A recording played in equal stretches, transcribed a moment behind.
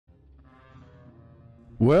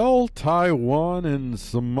Well, Taiwan and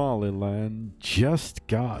Somaliland just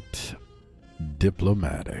got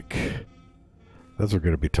diplomatic. That's what we're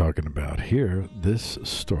going to be talking about here. This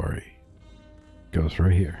story goes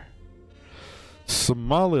right here.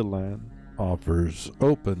 Somaliland opens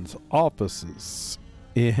offices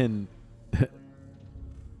in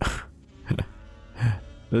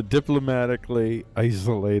the diplomatically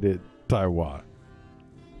isolated Taiwan.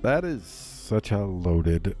 That is such a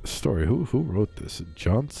loaded story. Who wrote this?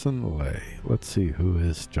 Johnson Lay. Let's see, who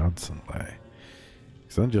is Johnson Lay?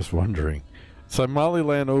 Because I'm just wondering.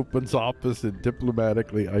 Somaliland opens office in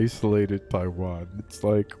diplomatically isolated Taiwan. It's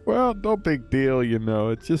like, well, no big deal, you know.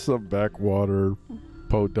 It's just some backwater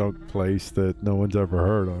podunk place that no one's ever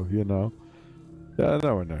heard of, you know. Yeah,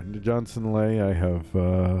 no. Johnson Lay, I have,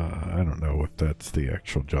 I don't know if that's the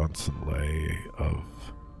actual Johnson Lay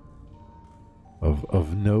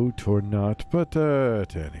of note or not, but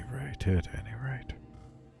at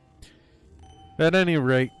any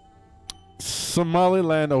rate,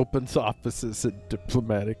 Somaliland opens offices in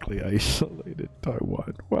diplomatically isolated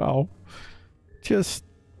Taiwan. Wow. Just,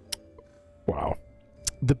 wow.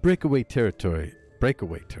 The breakaway territory.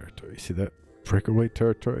 See that? Breakaway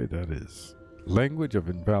territory? That is language of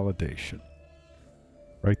invalidation.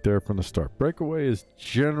 Right there from the start. Breakaway is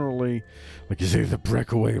generally, like you say, the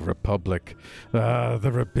breakaway republic,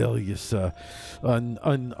 the rebellious,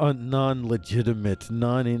 non-legitimate,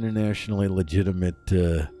 non-internationally legitimate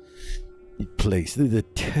place. The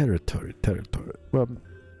territory. Well,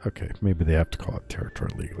 okay, maybe they have to call it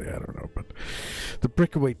territory legally, I don't know. But the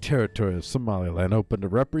breakaway territory of Somaliland opened a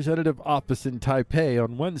representative office in Taipei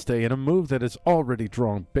on Wednesday in a move that has already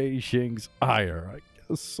drawn Beijing's ire. I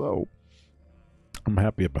guess so. I'm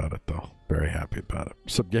happy about it, though. Very happy about it.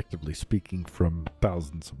 Subjectively speaking, from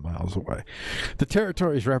thousands of miles away. The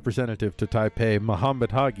territory's representative to Taipei,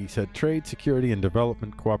 Mohammed Hagi, said trade, security, and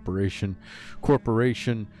development corporation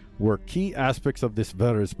were key aspects of this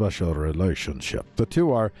very special relationship. The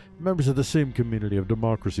two are members of the same community of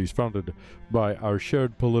democracies founded by our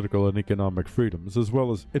shared political and economic freedoms, as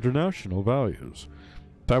well as international values.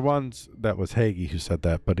 That was Hagi who said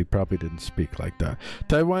that, but he probably didn't speak like that.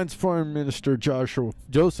 Taiwan's Foreign Minister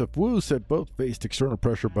Joseph Wu said both faced external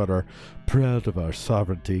pressure but are proud of our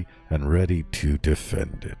sovereignty and ready to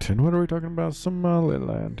defend it. And what are we talking about?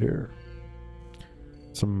 Somaliland here.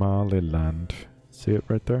 Somaliland. See it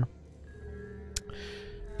right there?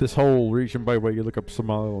 This whole region, by the way, you look up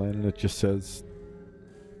Somaliland and it just says,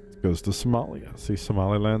 it goes to Somalia. See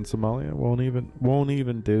Somaliland, Somalia? Won't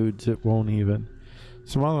even, dudes. It won't even.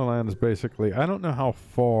 Somaliland is basically, I don't know how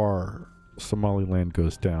far Somaliland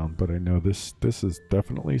goes down, but I know this is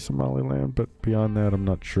definitely Somaliland, but beyond that I'm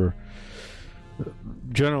not sure.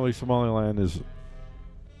 Generally Somaliland is,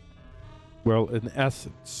 well, in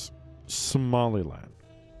essence, Somaliland,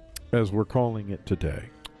 as we're calling it today.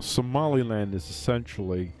 Somaliland is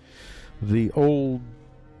essentially the old,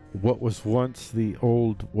 what was once the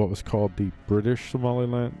old, what was called the British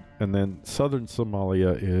Somaliland, and then southern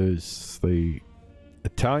Somalia is the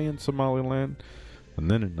Italian Somaliland, and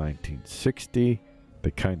then in 1960 they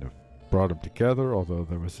kind of brought them together, although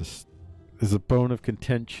there's a bone of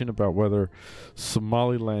contention about whether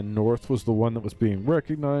Somaliland North was the one that was being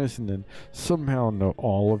recognized, and then somehow no,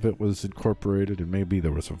 all of it was incorporated, and maybe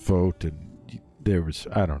there was a vote and there was,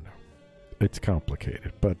 I don't know, it's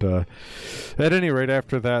complicated, but at any rate,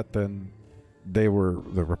 after that, then they were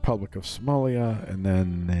the Republic of Somalia, and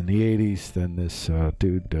then in the 80s, then this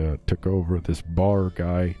dude took over, this Bar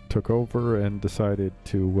guy took over and decided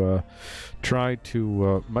to try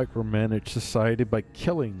to micromanage society by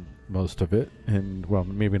killing most of it, and, well,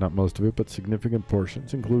 maybe not most of it, but significant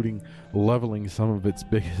portions, including leveling some of its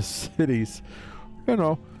biggest cities. You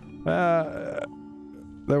know,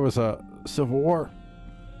 there was a civil war.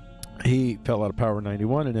 He fell out of power in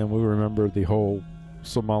 91, and then we remember the whole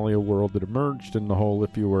Somalia world that emerged, and the whole,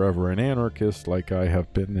 if you were ever an anarchist like I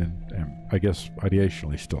have been, and I guess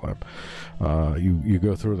ideationally still am, you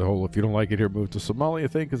go through the whole, if you don't like it here, move to Somalia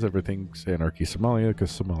thing, because everything's anarchy Somalia,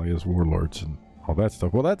 because Somalia is warlords and all that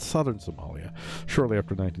stuff. Well, that's southern Somalia. Shortly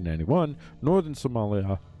after 1991, northern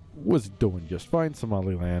Somalia was doing just fine.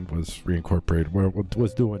 Somaliland was reincorporated, where it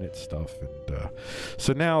was doing its stuff, and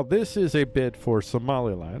so now this is a bid for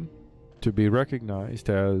Somaliland to be recognized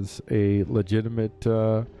as a legitimate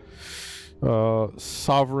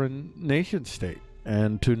sovereign nation state,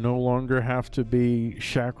 and to no longer have to be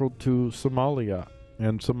shackled to Somalia.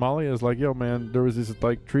 And Somalia is like, yo, man, there was these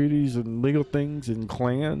like treaties and legal things and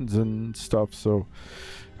clans and stuff. So,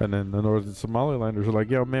 and then the Northern Somalilanders are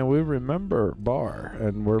like, yo, man, we remember Bar,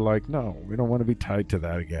 and we're like, no, we don't want to be tied to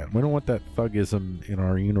that again. We don't want that thugism in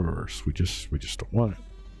our universe. We just don't want it.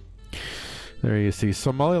 There you see,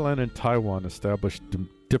 Somaliland and Taiwan established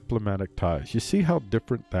diplomatic ties. You see how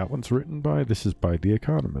different that one's written by? This is by The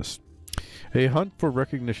Economist. A hunt for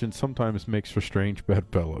recognition sometimes makes for strange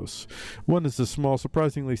bedfellows. One is a small,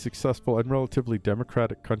 surprisingly successful, and relatively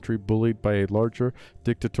democratic country bullied by a larger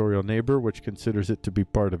dictatorial neighbor which considers it to be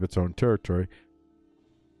part of its own territory.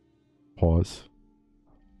 Pause.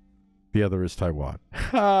 The other is Taiwan.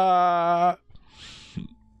 Ha!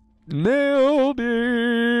 Nailed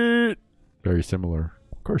it! Very similar.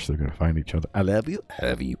 Of course they're going to find each other. I love you, I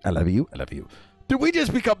love you, I love you, I love you. Did we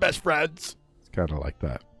just become best friends? It's kind of like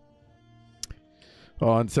that.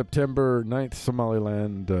 On September 9th,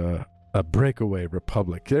 Somaliland, a breakaway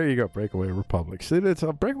republic. There you go, breakaway republic. See, it's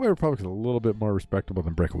a breakaway republic is a little bit more respectable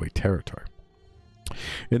than breakaway territory.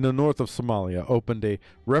 In the north of Somalia, opened a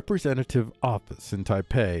representative office in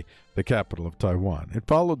Taipei, the capital of Taiwan. It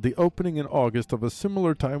followed the opening in August of a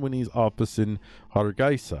similar Taiwanese office in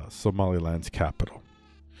Hargeisa, Somaliland's capital.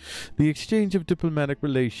 The exchange of diplomatic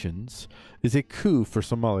relations is a coup for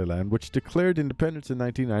Somaliland, which declared independence in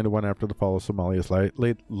 1991 after the fall of Somalia's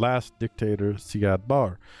last dictator, Siad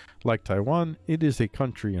Barre. Like Taiwan, it is a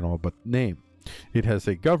country in all but name. It has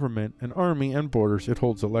a government, an army, and borders. It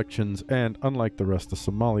holds elections, and unlike the rest of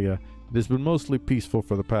Somalia, it has been mostly peaceful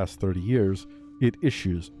for the past 30 years. It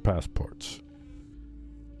issues passports.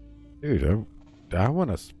 Dude, I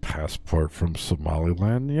want a passport from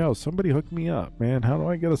Somaliland. Yo, somebody hook me up, man. How do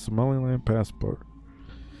I get a Somaliland passport?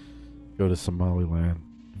 Go to Somaliland.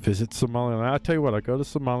 Visit Somaliland. I'll tell you what, I'll go to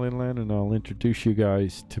Somaliland and I'll introduce you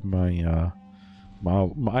guys to my,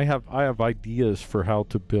 I have ideas for how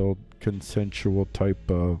to build consensual type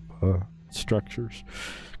of structures.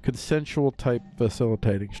 Consensual type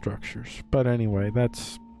facilitating structures. But anyway,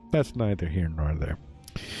 that's neither here nor there.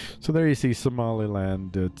 So there you see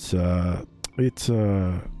Somaliland. It's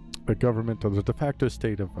a government of the de facto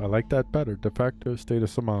state of, I like that better, de facto state of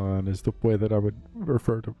Somaliland is the way that I would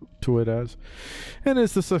refer to it as. And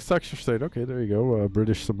it's the successor state. Okay, there you go,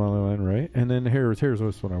 British Somaliland, right? And then here's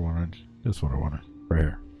this one I wanted. This one I wanted, right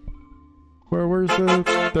here. Where's the,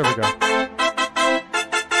 there we go.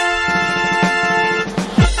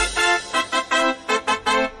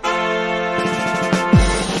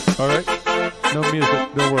 All right, no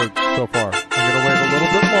music, no words so far. I'm gonna wait a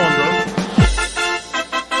little bit longer.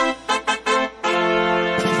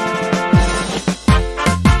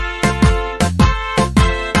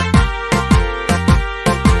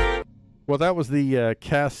 Well, that was the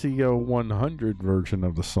Casio 100 version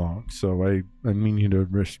of the song, so I mean you to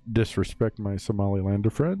disrespect my Somalilander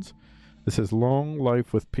friends. This is Long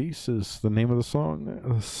Life with Peace is the name of the song.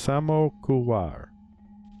 Samokuwar.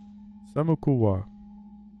 Samokuwar.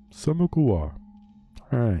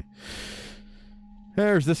 All right.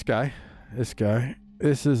 There's this guy.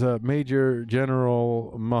 This is Major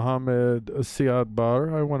General Mohammed Siad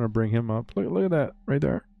Barre. I want to bring him up. Look at that right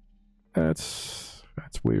there. That's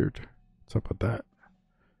weird. What's up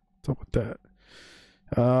with that?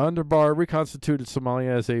 Under Barre, reconstituted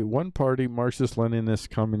Somalia as a one-party Marxist-Leninist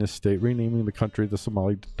communist state, renaming the country the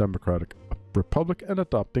Somali Democratic Republic and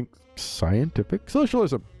adopting scientific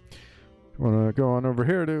socialism. I want to go on over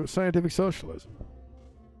here to scientific socialism.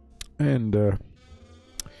 And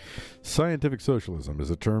scientific socialism is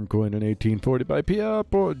a term coined in 1840 by Pierre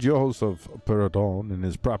Joseph Proudhon, and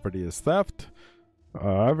his property is theft.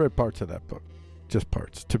 I've read parts of that book. Just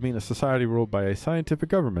parts, to mean a society ruled by a scientific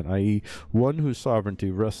government, i.e. one whose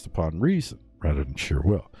sovereignty rests upon reason rather than sheer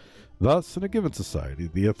will. Thus, in a given society,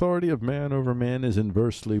 the authority of man over man is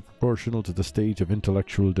inversely proportional to the stage of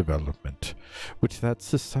intellectual development which that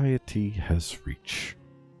society has reached.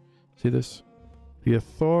 See this? The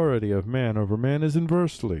authority of man over man is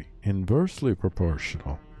inversely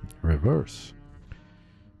proportional, reverse,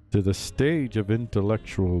 to the stage of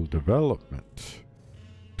intellectual development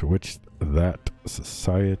to which that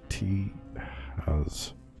society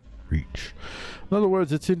has reached. In other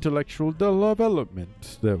words, it's intellectual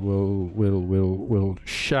development that will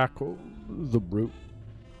shackle the brute.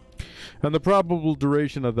 And the probable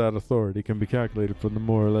duration of that authority can be calculated from the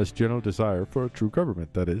more or less general desire for a true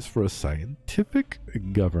government, that is, for a scientific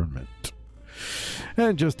government.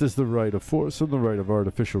 And just as the right of force and the right of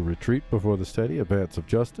artificial retreat before the steady advance of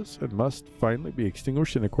justice and must finally be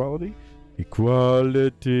extinguished in equality,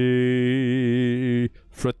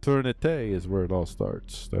 fraternité is where it all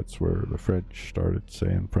starts. That's where the French started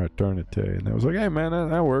saying fraternité, and they was like, hey man,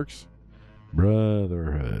 that works.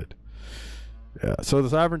 Brotherhood. Yeah, so the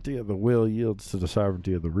sovereignty of the will yields to the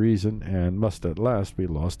sovereignty of the reason and must at last be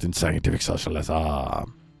lost in scientific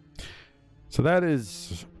socialism. So that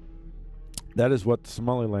is what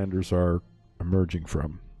Somalilanders are emerging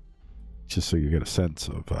from. just so you get a sense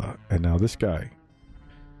of. And now this guy,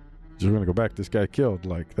 just going to go back. This guy killed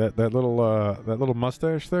like that little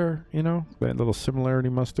mustache there. You know, that little similarity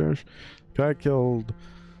mustache. Guy killed.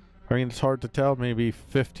 I mean, it's hard to tell. Maybe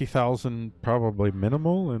 50,000, probably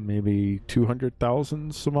minimal, and maybe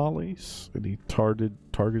 200,000 Somalis. And he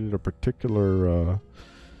targeted a particular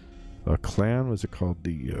clan. Was it called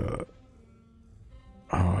the?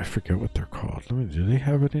 Oh, I forget what they're called. Do they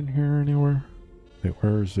have it in here anywhere? Wait,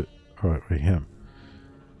 where is it? Oh, wait, him.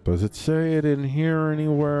 Does it say it in here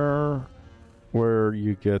anywhere? Where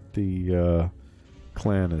you get the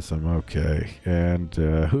clanism? Okay, and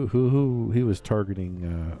who he was targeting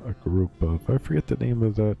a group of. I forget the name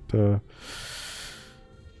of that. The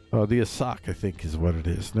Asak, I think, is what it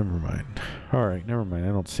is. Never mind. All right, never mind. I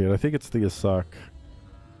don't see it. I think it's the Asak.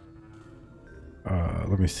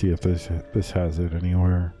 Let me see if this has it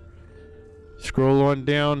anywhere. Scroll on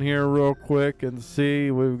down here real quick and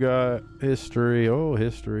see. We've got history. Oh,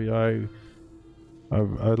 history. I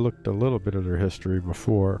looked a little bit at their history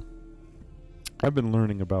before. I've been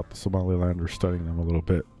learning about the Somalilanders, studying them a little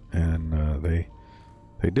bit, and they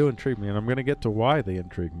do intrigue me, and I'm going to get to why they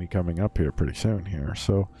intrigue me coming up here pretty soon here.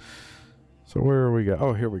 So where are we go?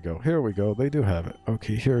 Oh, here we go. Here we go. They do have it.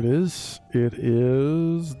 Okay, here it is. It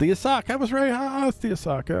is the Asak. I was right. Ah, it's the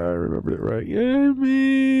Asak. I remembered it right. Yay,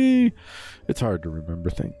 me. It's hard to remember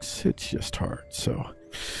things. It's just hard. So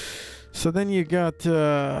then you got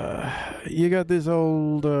this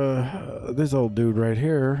old dude right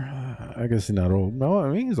here. I guess he's not old. No, I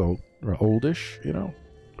mean he's old, or oldish. You know,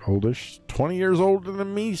 oldish. 20 years older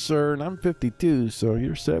than me, sir, and I'm 52. So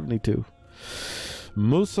you're 72.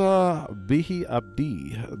 Musa Bihi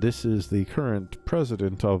Abdi. This is the current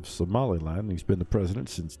president of Somaliland. He's been the president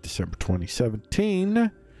since December 2017.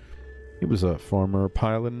 He was a former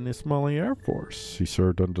pilot in the Somali Air Force. He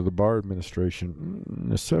served under the Barr administration in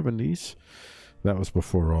the 70s. That was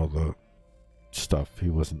before all the stuff. He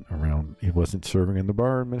wasn't around. He wasn't serving in the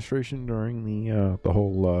Barr administration during the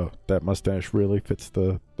whole that mustache really fits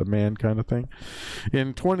the man kind of thing.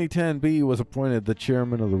 In 2010, B was appointed the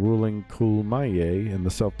chairman of the ruling Kulmaye in the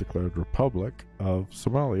self-declared Republic of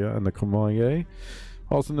Somalia, and the Kulmaye,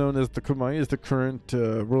 also known as the Kulmaye, is the current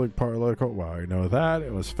ruling political. Well, I know that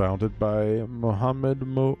it was founded by Muhammad,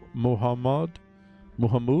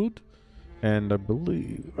 and I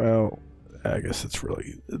believe, well, I guess it's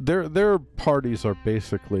really their parties are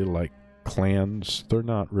basically like clans. They're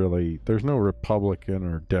not really. There's no Republican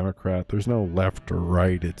or Democrat. There's no left or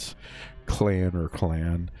right. It's clan or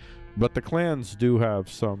clan. But the clans do have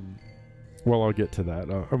some. Well, I'll get to that.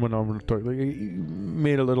 I'm going to talk. He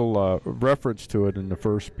made a little reference to it in the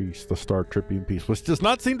first piece, the Star Tribune piece, which does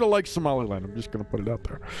not seem to like Somaliland. I'm just going to put it out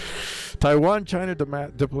there. Taiwan-China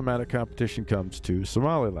diplomatic competition comes to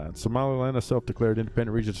Somaliland. Somaliland, a self-declared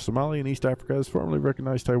independent region of Somalia in East Africa, has formally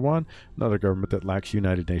recognized Taiwan, another government that lacks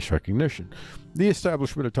United Nations recognition. The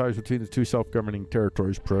establishment of ties between the two self-governing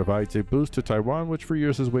territories provides a boost to Taiwan, which for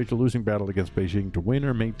years has waged a losing battle against Beijing to win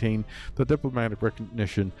or maintain the diplomatic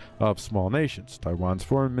recognition of small nations. Taiwan's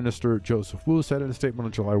Foreign Minister Joseph Wu said in a statement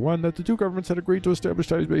on July 1 that the two governments had agreed to establish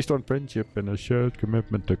ties based on friendship and a shared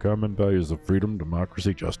commitment to common values of freedom,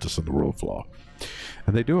 democracy, justice, and the rule of law.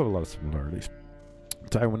 And they do have a lot of similarities.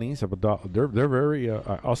 Taiwanese have they're very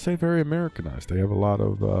I'll say very Americanized. They have a lot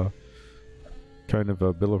of kind of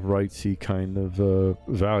a Bill of Rights-y kind of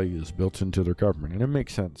values built into their government, and it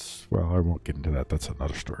makes sense. Well, I won't get into that. That's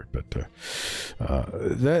another story. But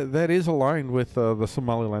that is aligned with the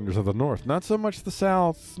Somalilanders of the North. Not so much the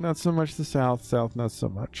South. Not so much the South. South, not so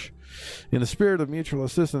much. In the spirit of mutual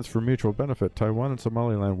assistance for mutual benefit, Taiwan and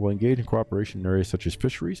Somaliland will engage in cooperation in areas such as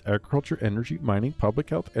fisheries, agriculture, energy, mining, public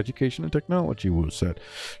health, education, and technology, Wu said.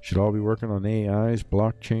 Should all be working on AIs,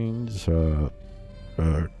 blockchains,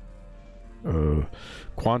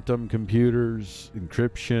 quantum computers,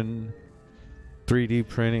 encryption, 3D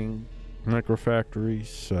printing,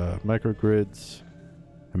 microfactories, microgrids.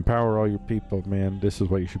 Empower all your people, man. This is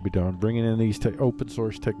what you should be doing. Bringing in these open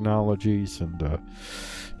source technologies and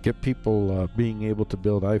get people being able to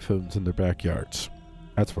build iPhones in their backyards.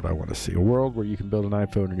 That's what I want to see. A world where you can build an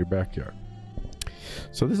iPhone in your backyard.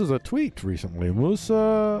 So this is a tweet recently.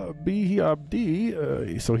 Musa Bihi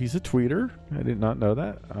Abdi, so he's a tweeter. I did not know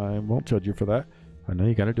that. I won't judge you for that. I know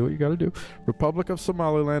you got to do what you got to do. Republic of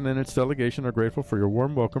Somaliland and its delegation are grateful for your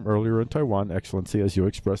warm welcome earlier in Taiwan, Excellency, as you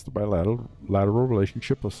expressed the bilateral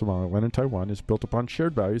relationship of Somaliland and Taiwan is built upon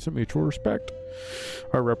shared values and mutual respect.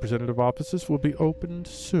 Our representative offices will be opened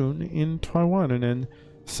soon in Taiwan. And then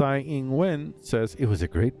Tsai Ing-wen says, it was a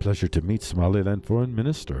great pleasure to meet Somaliland Foreign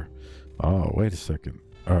Minister. Oh, wait a second.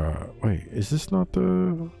 Wait, is this not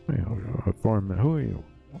the foreign? Who are you?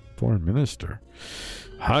 Foreign Minister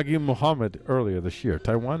Hagi Mohammed earlier this year.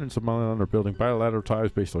 Taiwan and Somaliland are building bilateral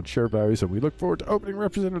ties based on shared values, and we look forward to opening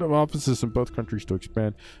representative offices in both countries to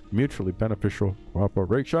expand mutually beneficial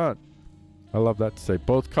cooperation. I love that to say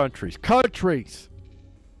both countries. Countries!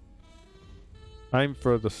 I'm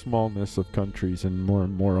for the smallness of countries and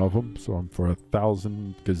more of them, so I'm for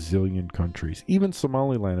 1,000 gazillion countries. Even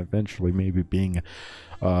Somaliland eventually maybe being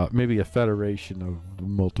maybe a federation of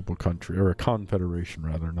multiple countries, or a confederation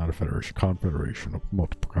rather, not a federation, confederation of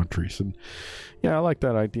multiple countries. And yeah, I like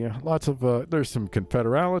that idea. Lots of, there's some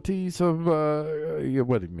confederalities of,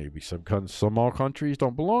 maybe some small countries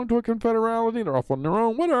don't belong to a confederality, they're off on their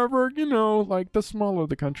own, whatever, like the smaller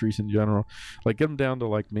the countries in general. Like get them down to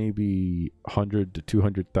like maybe 100 to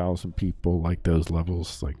 200,000 people, like those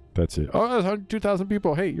levels, like that's it. Oh, that's 102,000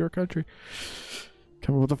 people. Hey, you're a country.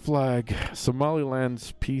 Come up with a flag.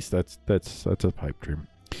 Somaliland's peace. That's a pipe dream.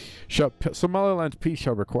 Somaliland's peace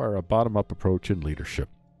shall require a bottom-up approach in leadership.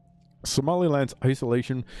 Somaliland's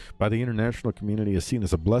isolation by the international community is seen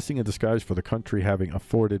as a blessing in disguise for the country, having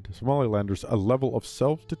afforded Somalilanders a level of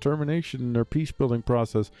self-determination in their peace-building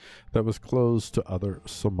process that was closed to other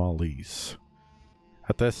Somalis.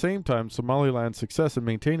 At the same time, Somaliland's success in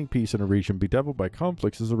maintaining peace in a region bedeviled by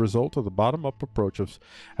conflicts is a result of the bottom-up approach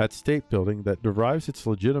at state building that derives its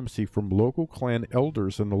legitimacy from local clan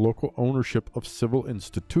elders and the local ownership of civil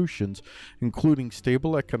institutions, including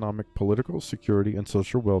stable economic, political, security, and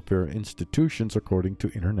social welfare institutions, according to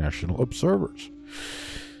international observers.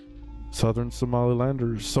 Southern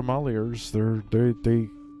Somalilanders,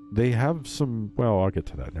 they have some. Well, I'll get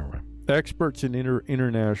to that. Never mind. Experts in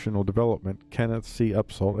international development, Kenneth C.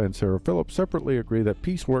 Upsall and Sarah Phillips, separately agree that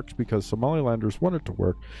peace works because Somalilanders want it to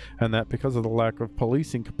work, and that because of the lack of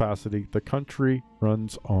policing capacity, the country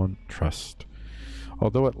runs on trust.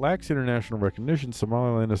 Although it lacks international recognition,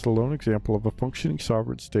 Somaliland is the lone example of a functioning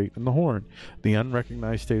sovereign state in the Horn. The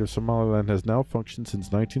unrecognized state of Somaliland has now functioned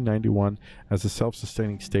since 1991 as a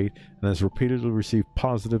self-sustaining state and has repeatedly received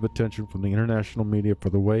positive attention from the international media for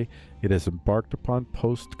the way it has embarked upon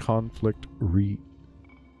post-conflict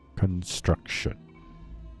reconstruction.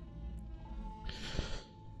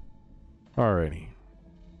 Alrighty.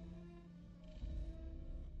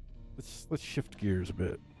 Let's shift gears a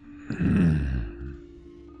bit.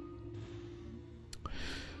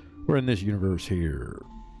 We're in this universe here.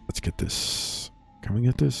 Let's get this. Can we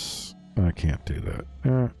get this? I can't do that.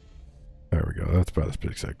 There we go. That's about as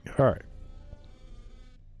big as I can get. All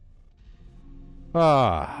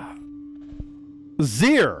right.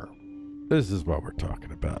 Zir. This is what we're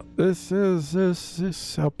talking about. This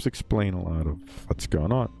helps explain a lot of what's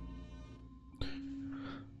going on.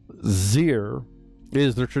 Zir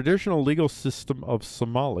is the traditional legal system of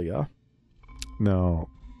Somalia. Now,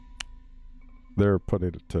 they're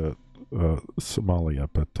putting it to Somalia,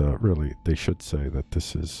 but really they should say that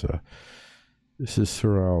this is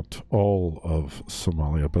throughout all of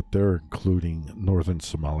Somalia, but they're including northern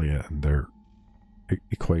Somalia in their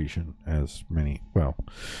equation as many. Well,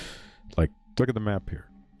 like look at the map here.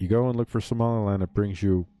 You go and look for Somaliland, it brings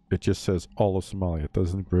you. It just says all of Somalia. It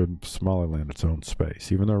doesn't give Somaliland its own space,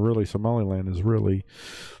 even though really Somaliland is really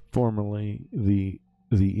formerly the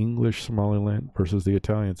English Somaliland versus the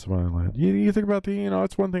Italian Somaliland. You think about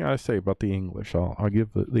it's one thing I say about the English. I'll give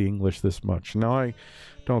the English this much. Now, I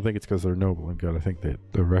don't think it's because they're noble and good. I think they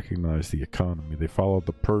recognize the economy. They followed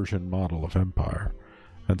the Persian model of empire.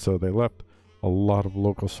 And so they left a lot of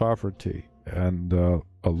local sovereignty and a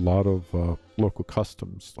lot of local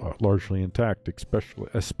customs largely intact, especially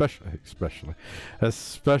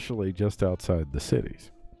just outside the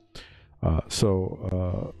cities.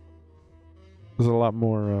 There's a lot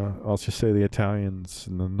more. I'll just say the Italians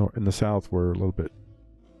in the south were a little bit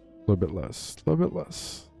less.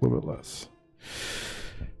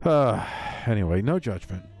 Anyway, no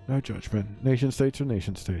judgment. Nation states are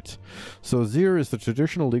nation states. So Zir is the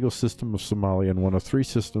traditional legal system of Somalia and one of three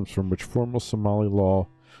systems from which formal Somali law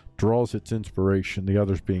draws its inspiration, the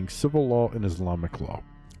others being civil law and Islamic law.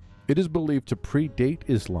 It is believed to predate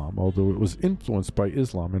Islam, although it was influenced by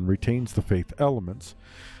Islam and retains the faith elements.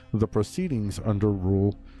 The proceedings under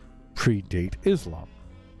rule predate Islam.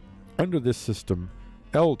 Under this system,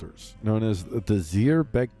 elders, known as the Zir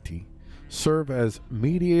Begti, serve as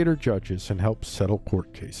mediator judges and help settle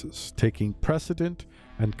court cases, taking precedent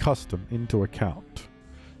and custom into account.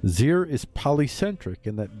 Zir is polycentric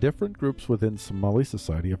in that different groups within Somali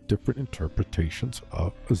society have different interpretations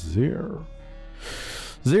of Zir.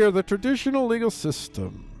 Zir, the traditional legal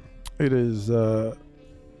system. It is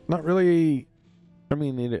not really I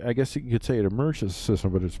mean, I guess you could say it emerged as a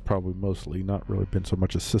system, but it's probably mostly not really been so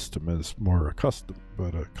much a system as more a custom,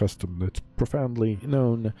 but a custom that's profoundly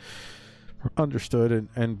known, understood,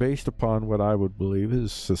 and based upon what I would believe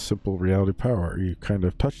is a simple reality power. You kind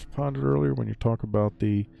of touched upon it earlier when you talk about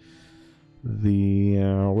the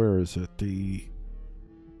where is it, the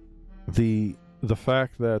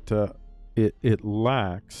fact that it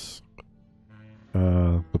lacks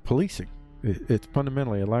the policing. It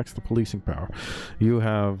fundamentally, it lacks the policing power. You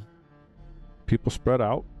have people spread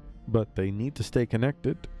out, but they need to stay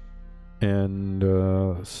connected, and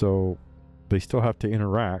so they still have to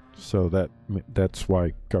interact. So that's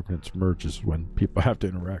why governance merges, when people have to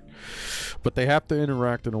interact, but they have to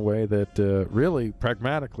interact in a way that really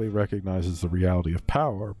pragmatically recognizes the reality of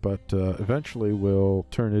power, but eventually will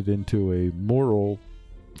turn it into a moral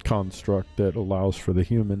construct that allows for the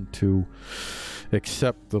human to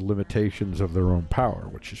accept the limitations of their own power,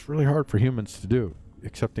 which is really hard for humans to do.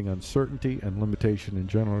 Accepting uncertainty and limitation in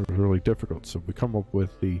general is really difficult. So we come up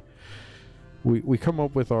with we come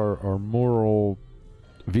up with our moral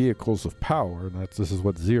vehicles of power, and this is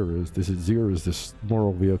what Zir is. Zir is this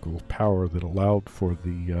moral vehicle of power that allowed for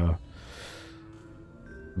the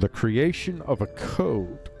creation of a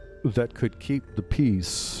code that could keep the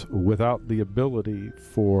peace without the ability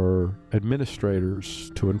for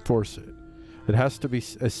administrators to enforce it. It has to be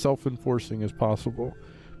as self-enforcing as possible,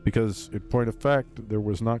 because in point of fact, there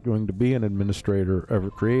was not going to be an administrator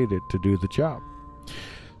ever created to do the job.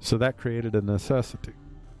 So that created a necessity.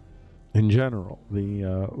 In general, the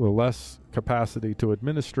less capacity to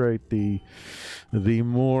administrate, the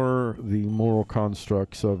more the moral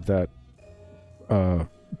constructs of that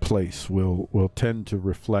place will tend to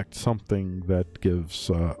reflect something that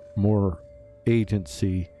gives more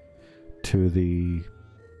agency to the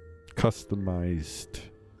customized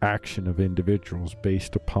action of individuals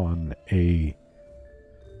based upon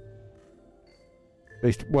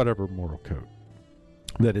whatever moral code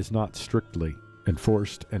that is not strictly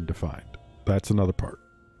enforced and defined. That's another part.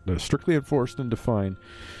 They're strictly enforced and defined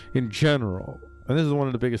in general. And this is one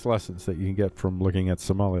of the biggest lessons that you can get from looking at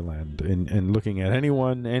Somaliland and looking at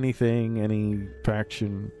anyone, anything, any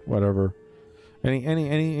faction, whatever,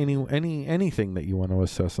 anything that you want to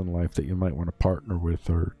assess in life that you might want to partner with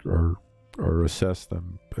or assess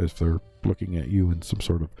them if they're looking at you in some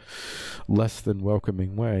sort of less than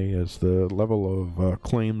welcoming way, as the level of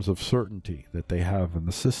claims of certainty that they have in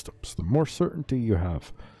the systems. The more certainty you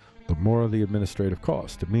have, the more the administrative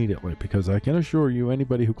cost immediately, because I can assure you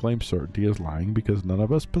anybody who claims certainty is lying, because none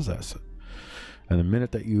of us possess it. And the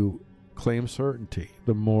minute that you claim certainty,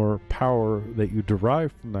 the more power that you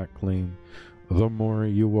derive from that claim, the more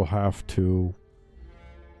you will have to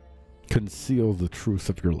conceal the truth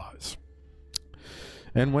of your lies.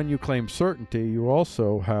 And when you claim certainty, you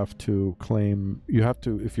also have to claim,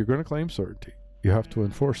 if you're going to claim certainty, you have to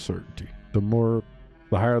enforce certainty. The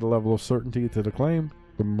higher the level of certainty to the claim,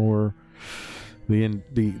 the more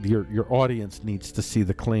your audience needs to see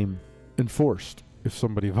the claim enforced if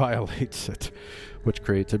somebody violates it, which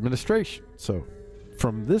creates administration. So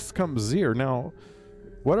from this comes Zir. Now,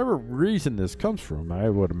 whatever reason this comes from, I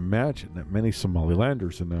would imagine that many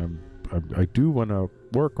Somalilanders, and I do want to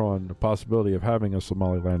work on the possibility of having a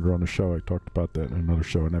Somalilander on the show. I talked about that in another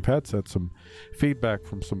show, and I've had some feedback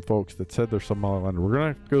from some folks that said they're Somalilander. We're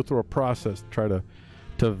going to go through a process to try to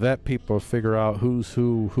vet people, figure out who's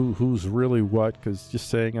really what, because just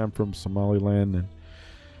saying I'm from Somaliland,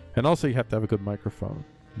 and also you have to have a good microphone.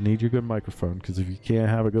 You need your good microphone, because if you can't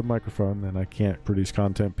have a good microphone, then I can't produce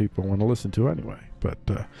content people want to listen to anyway. But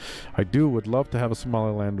I would love to have a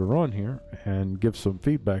Somalilander on here and give some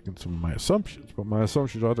feedback and some of my assumptions. But my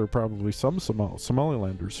assumptions are there are probably some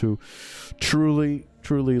Somalilanders who truly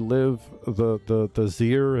live the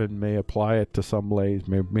Zir and may apply it to some ways.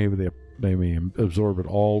 Maybe they may absorb it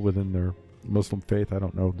all within their Muslim faith. I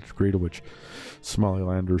don't know the degree to which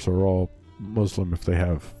Somalilanders are all Muslim, if they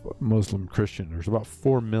have Muslim Christian. There's about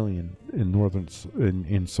 4 million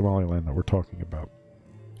in Somaliland that we're talking about.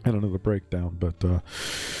 I don't know the breakdown,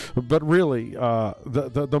 but really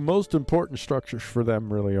the most important structures for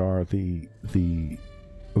them really are the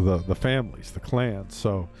families, the clans.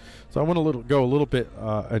 So I want to go a little bit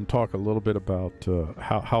and talk a little bit about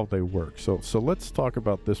how they work. So let's talk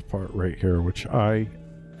about this part right here, which I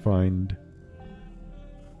find.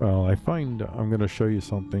 Well, I'm going to show you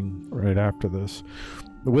something right after this.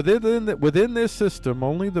 Within this system,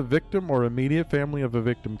 only the victim or immediate family of a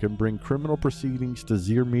victim can bring criminal proceedings to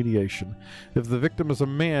Zir mediation. If the victim is a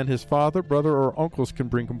man, his father, brother, or uncles can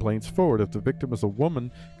bring complaints forward. If the victim is a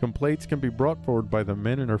woman, complaints can be brought forward by the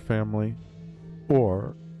men in her family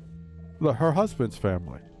or her husband's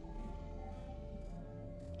family.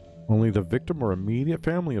 Only the victim or immediate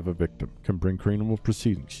family of a victim can bring criminal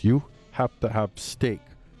proceedings. You have to have stake.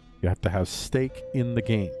 You have to have stake in the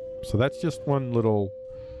game. So that's just one little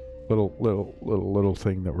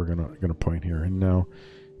thing that we're gonna point here. And now,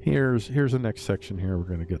 here's the next section here we're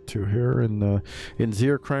gonna get to here. In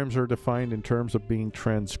Zir, crimes are defined in terms of being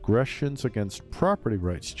transgressions against property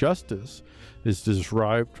rights. Justice is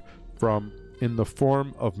derived from in the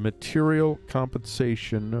form of material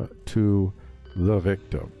compensation to the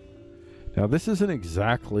victim. Now, this isn't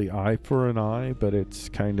exactly eye for an eye, but it's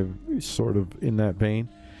kind of sort of in that vein.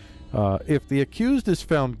 If the accused is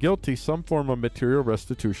found guilty, some form of material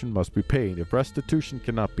restitution must be paid. If restitution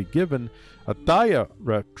cannot be given, a daya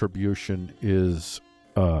retribution is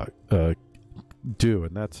due,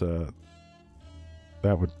 and that's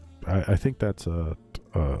I think that's a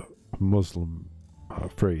Muslim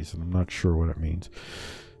phrase, and I'm not sure what it means.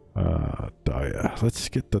 Daya. Let's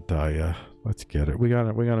get the daya. Let's get it. We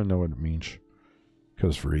gotta know what it means,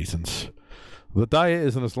 because for reasons. The daya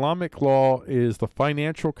is an Islamic law, is the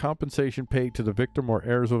financial compensation paid to the victim or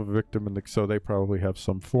heirs of a victim, and so they probably have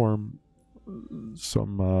some formula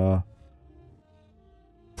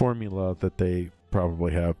that they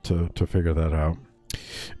probably have to figure that out.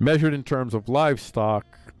 Measured in terms of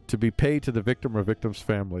livestock, to be paid to the victim or victim's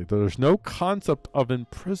family. There's no concept of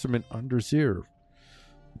imprisonment under Zir.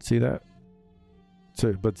 See that?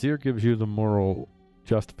 So, but Zir gives you the moral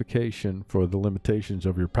justification for the limitations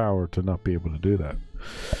of your power to not be able to do that.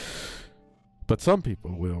 But some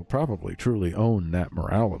people will probably truly own that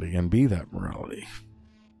morality and be that morality.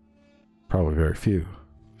 Probably very few.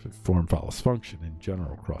 Form follows function in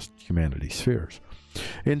general across humanity's spheres.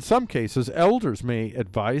 In some cases, elders may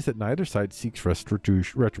advise that neither side seeks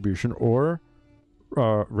retribution or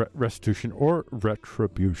retribution.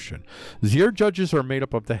 Zir judges are made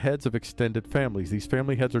up of the heads of extended families. These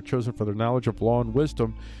family heads are chosen for their knowledge of law and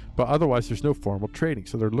wisdom, but otherwise there's no formal training.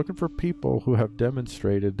 So they're looking for people who have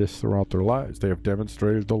demonstrated this throughout their lives. They have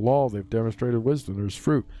demonstrated the law. They've demonstrated wisdom. There's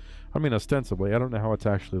fruit. I mean, ostensibly. I don't know how it's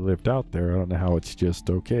actually lived out there. I don't know how it's just,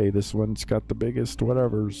 okay, this one's got the biggest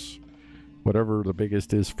whatever the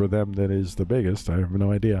biggest is for them that is the biggest. I have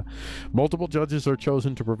no idea. Multiple judges are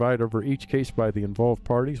chosen to preside over each case by the involved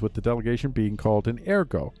parties, with the delegation being called an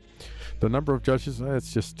ergo. The number of judges,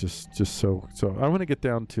 it's just so I want to get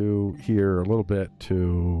down to here a little bit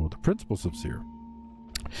to the principles of Zir.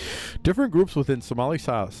 Different groups within Somali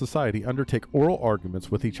society undertake oral arguments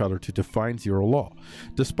with each other to define Zir law.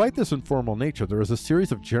 Despite this informal nature, there is a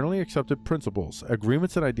series of generally accepted principles,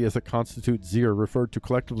 agreements, and ideas that constitute Zir, referred to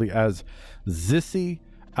collectively as Zisi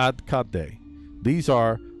Adkade. These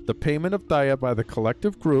are the payment of daya by the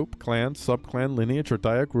collective group, clan, subclan, lineage, or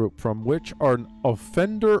daya group from which an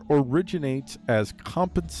offender originates as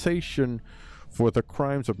compensation for the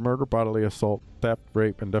crimes of murder, bodily assault, theft,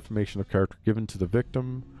 rape, and defamation of character given to the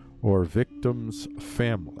victim or victim's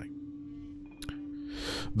family.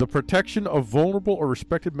 The protection of vulnerable or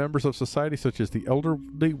respected members of society, such as the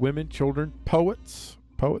elderly, women, children, poets,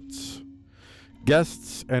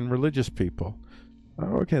 guests, and religious people.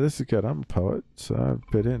 Oh, okay, this is good. I'm a poet, so I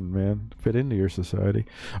fit in, man. Fit into your society.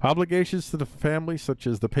 Obligations to the family, such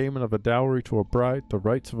as the payment of a dowry to a bride, the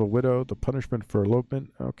rights of a widow, the punishment for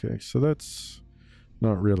elopement. Okay, so that's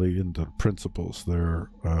not really into principles there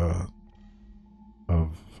of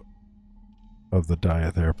the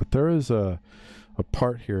daya there. But there is a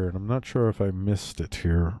part here, and I'm not sure if I missed it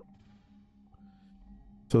here.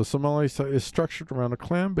 So Somali is structured around a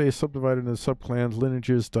clan base, subdivided into subclans,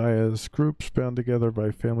 lineages, dayas, groups bound together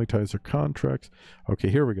by family ties or contracts. Okay,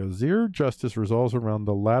 here we go. Zir justice resolves around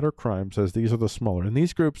the latter crimes, as these are the smaller. In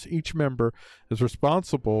these groups, each member is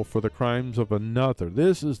responsible for the crimes of another.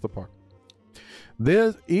 This is the part.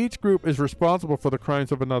 Each group is responsible for the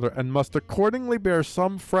crimes of another and must accordingly bear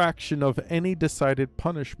some fraction of any decided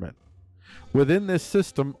punishment. Within this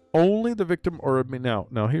system, only the victim or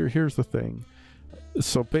now here's the thing.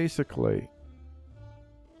 So basically,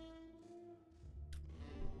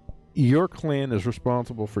 your clan is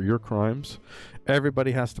responsible for your crimes.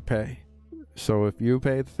 Everybody has to pay. So if you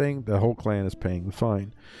pay the thing, the whole clan is paying the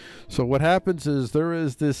fine. So what happens is there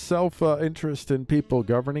is this self-interest in people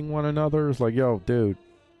governing one another. It's like, yo, dude,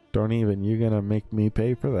 you're going to make me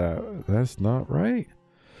pay for that. That's not right.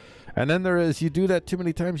 And then there is, you do that too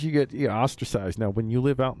many times, you get ostracized. Now, when you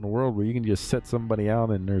live out in the world where you can just set somebody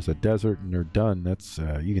out and there's a desert and they're done, that's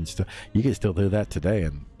you can still do that today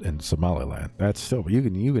in Somaliland. That's still you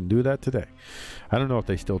can do that today. I don't know if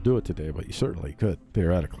they still do it today, but you certainly could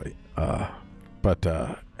theoretically. But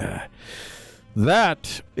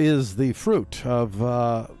that is the fruit of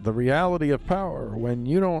the reality of power when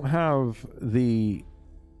you don't have the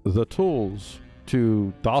tools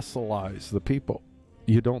to docilize the people.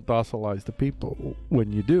 You don't docilize the people.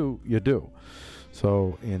 When you do, you do.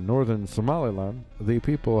 So in northern Somaliland, the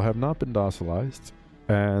people have not been docilized,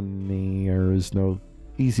 and there is no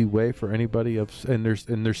easy way for anybody and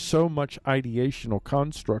there's so much ideational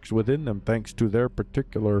constructs within them, thanks to their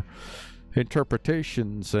particular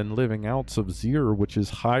interpretations and living outs of zir, which is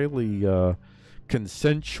highly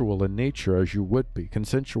consensual in nature, as you would be.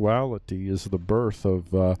 Consensuality is the birth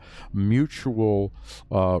of mutual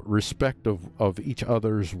respect of each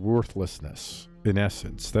other's worthlessness. In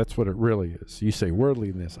essence, that's what it really is. You say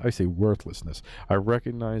worldliness, I say worthlessness. I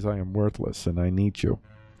recognize I am worthless and I need you.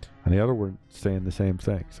 And the other word saying the same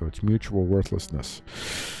thing. So it's mutual worthlessness.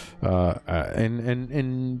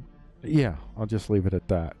 And yeah, I'll just leave it at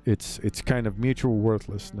that. It's kind of mutual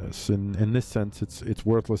worthlessness. And in this sense, it's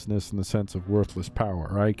worthlessness in the sense of worthless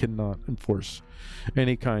power. I cannot enforce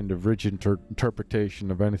any kind of rigid interpretation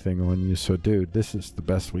of anything on you. So, dude, this is the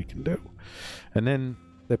best we can do. And then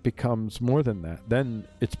it becomes more than that. Then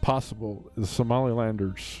it's possible the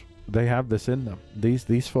Somalilanders, they have this in them.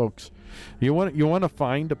 These folks, you want to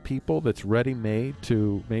find a people that's ready-made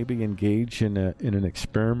to maybe engage in an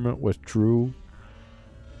experiment with true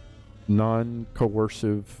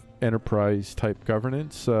non-coercive enterprise type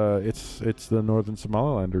governance. It's the northern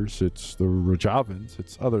Somalilanders, it's the Rajavans,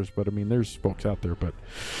 it's others, but I mean there's folks out there,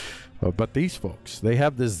 but these folks, they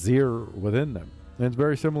have this zir within them. And it's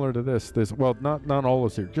very similar to this. Well, not all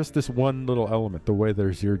of zir, just this one little element, the way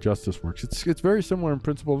their zir justice works. It's very similar in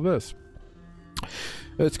principle to this.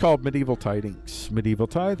 It's called medieval tidings. Medieval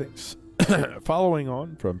tidings. Following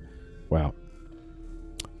on from, wow.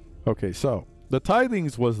 Okay, so the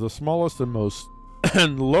tidings was the smallest and most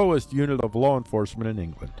and lowest unit of law enforcement in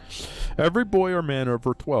England. Every boy or man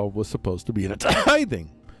over 12 was supposed to be in a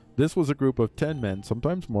tithing. This was a group of 10 men,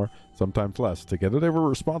 sometimes more, sometimes less. Together they were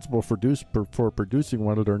responsible for producing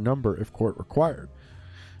one of their number if court required.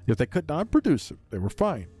 If they could not produce it, they were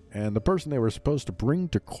fined, and the person they were supposed to bring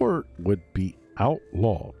to court would be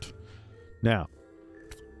outlawed. Now,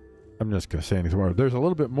 I'm just going to say anything more. There's a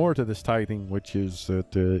little bit more to this tithing, which is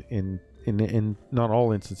that in not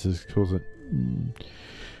all instances,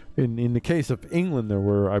 in the case of England, there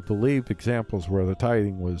were, I believe, examples where the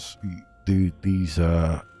tithing was these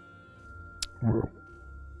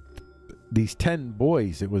 10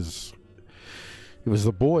 boys. It was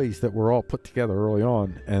the boys that were all put together early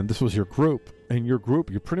on, and this was your group. And your group,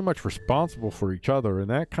 you're pretty much responsible for each other, and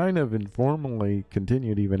that kind of informally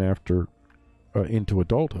continued even after into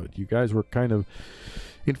adulthood. You guys were kind of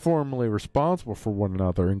informally responsible for one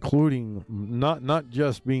another, including not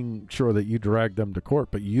just being sure that you dragged them to court,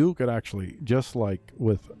 but you could actually, just like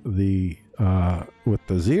with the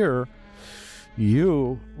zir,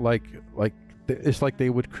 you it's like they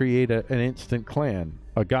would create an instant clan,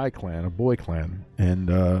 a guy clan, a boy clan, and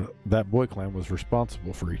that boy clan was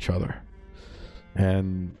responsible for each other.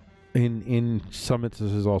 And in some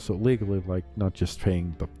instances also legally, like not just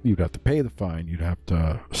paying you'd have to pay the fine, you'd have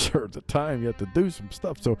to serve the time, you have to do some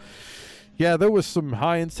stuff. So yeah, there was some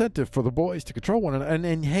high incentive for the boys to control one another,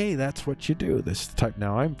 and hey, that's what you do. This type,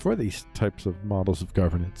 now I'm for these types of models of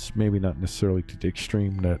governance, maybe not necessarily to the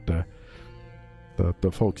extreme that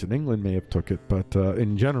the folks in England may have took it, but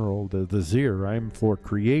in general, the zir, I'm for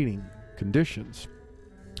creating conditions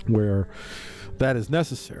where that is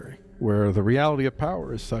necessary, where the reality of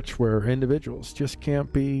power is such where individuals just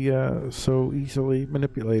can't be so easily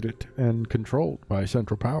manipulated and controlled by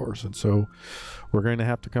central powers. And so we're going to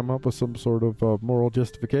have to come up with some sort of moral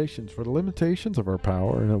justifications for the limitations of our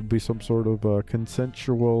power, and it will be some sort of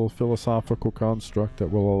consensual philosophical construct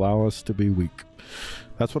that will allow us to be weak.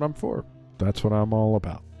 That's what I'm for. That's what I'm all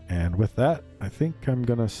about. And with that, I think I'm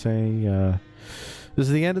going to say this is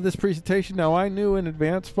the end of this presentation. Now, I knew in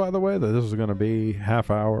advance, by the way, that this was going to be half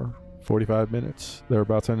hour, 45 minutes,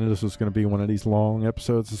 thereabouts. I knew this was going to be one of these long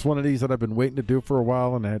episodes. It's one of these that I've been waiting to do for a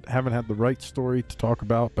while, and I haven't had the right story to talk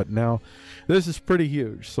about, but now this is pretty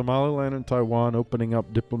huge. Somaliland and Taiwan opening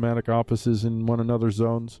up diplomatic offices in one another's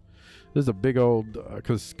zones. This is a big old,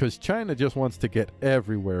 because China just wants to get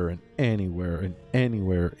everywhere and anywhere and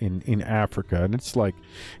anywhere in Africa. And it's like,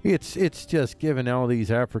 it's just giving all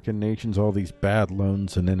these African nations all these bad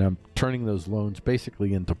loans, and then I'm turning those loans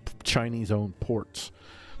basically into Chinese-owned ports.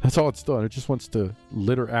 That's all it's done. It just wants to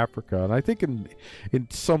litter Africa. And I think in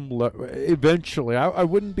some eventually, I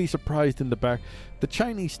wouldn't be surprised in the back. The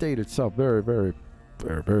Chinese state itself, very, very,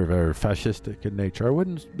 very, very, very fascistic in nature. I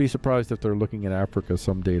wouldn't be surprised if they're looking at Africa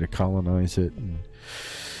someday to colonize it and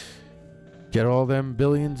get all them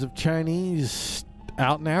billions of Chinese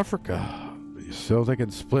out in Africa so they can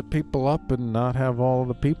split people up and not have all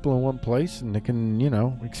the people in one place, and they can,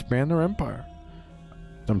 expand their empire.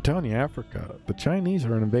 I'm telling you, Africa, the Chinese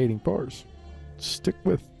are an invading force. Stick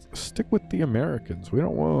with the Americans. We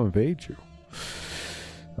don't want to invade you.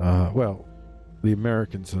 Well, the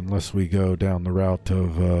Americans, unless we go down the route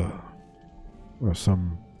of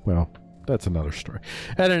that's another story.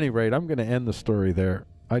 At any rate, I'm going to end the story there.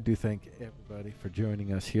 I do thank everybody for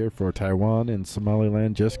joining us here for Taiwan and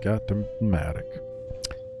Somaliland Just Got Dramatic.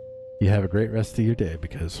 You have a great rest of your day,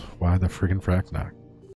 because why the friggin' frack knock?